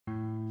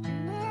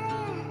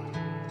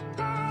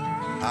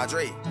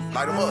Andre,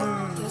 light them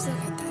up. Music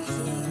got that heat.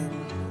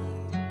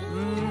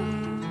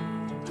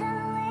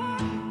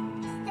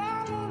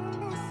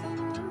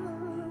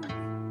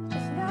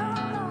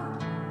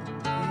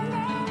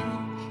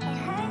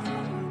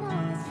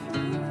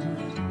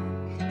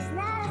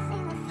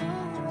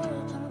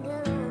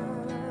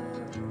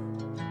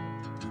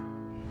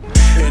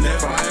 And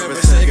if I ever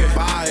say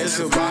goodbye, it's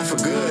goodbye for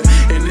good.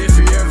 And if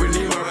you ever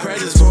need my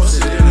presence,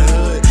 posted in the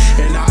hood.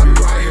 And I'll be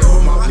right here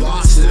on my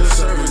block, still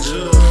serving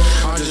jug.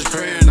 I'm just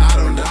praying I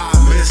don't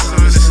die,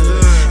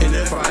 misunderstood. And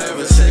if I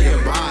ever say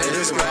goodbye,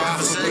 it's goodbye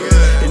for good.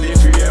 And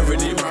if you ever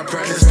need my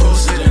presence,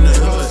 posted in the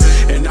hood.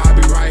 And I'll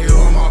be right here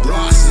on my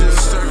block, still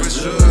serving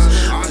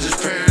drugs. I'm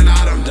just praying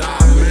I don't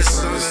die,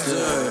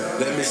 misunderstood.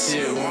 Let me see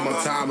it one more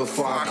time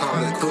before I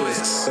call it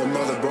quits. The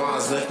mother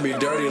bras left me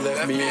dirty,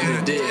 left me in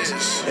the ditch.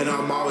 And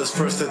I'm always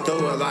first to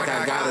throw it like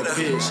I got a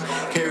pitch.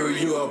 Carry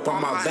you up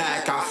on my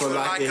back, I feel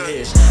like a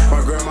hitch.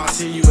 My grandma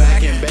see you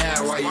acting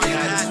bad while you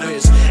had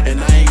to switch. And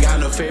I ain't got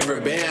no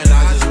favorite band,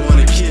 I just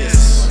wanna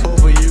kiss.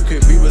 Hoping you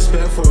could be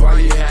respectful while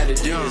you had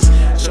to dance.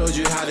 Showed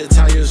you how to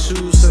tie your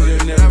shoes so you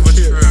never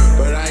trip.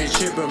 But I ain't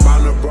tripping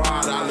about no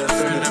broad I left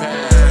in the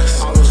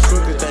past. I was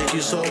crooked, thank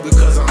you so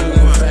because I'm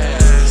moving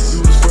fast.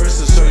 You was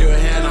first to show your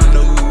hand, I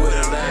know we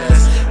wouldn't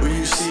last. When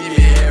you see me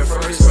head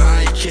first, but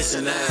I ain't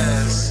kissing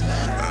ass.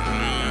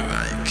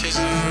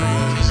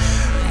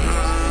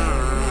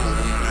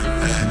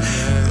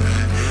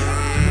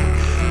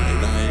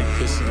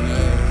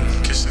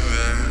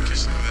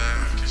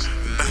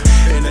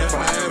 And if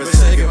I ever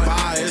say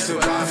goodbye, it's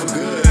goodbye for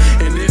good.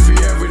 And if you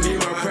ever need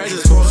my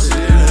presence, posted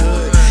in the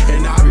hood.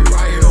 And I'll be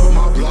right here on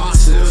my block,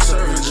 still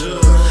serving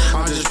jug.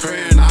 I'm just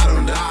praying I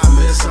don't die,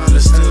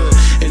 misunderstood.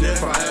 And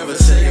if I ever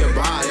say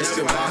goodbye, it's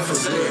goodbye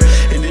for good.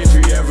 And if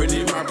you ever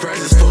need my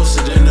presence,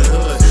 posted in the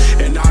hood.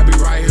 And I'll be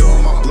right here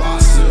on my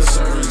block, still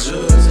serving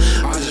jugs.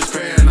 I'm just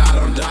praying I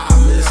don't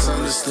die,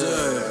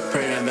 misunderstood.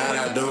 Praying that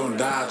I don't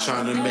die,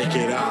 trying to make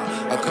it out.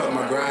 I cut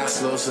my grass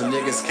slow so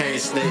niggas can't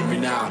snake me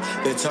now.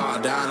 They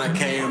talk down, I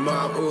came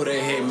up, ooh, they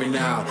hate me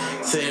now.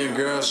 Saying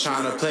girls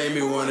trying to play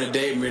me, wanna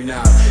date me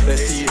now. They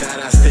see that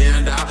I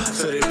stand out,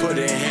 so they put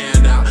their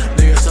hand out.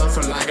 Niggas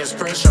suffering like it's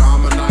pressure,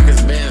 I'ma knock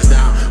his bands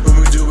down. When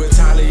we do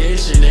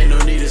retaliation, ain't no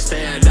need to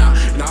stand out.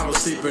 Now I was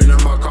sleeping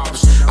in my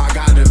carpet, I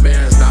got the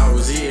bands now. I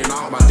was eating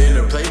off my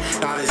dinner plate.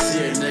 Now they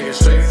see a nigga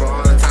straight for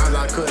all the times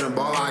I couldn't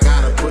ball, I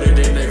gotta put it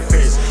in their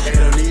face. Ain't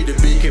no need to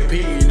be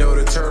competing, you know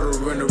the turtle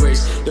run the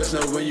race. Just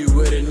know when you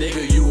with a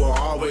nigga, you will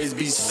always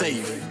be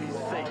safe.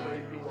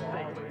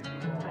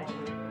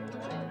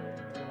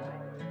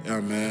 Yeah,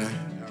 man.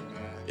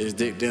 It's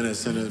Dick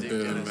Dennis in this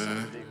building,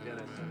 man.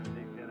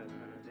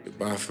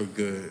 Goodbye for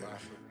good.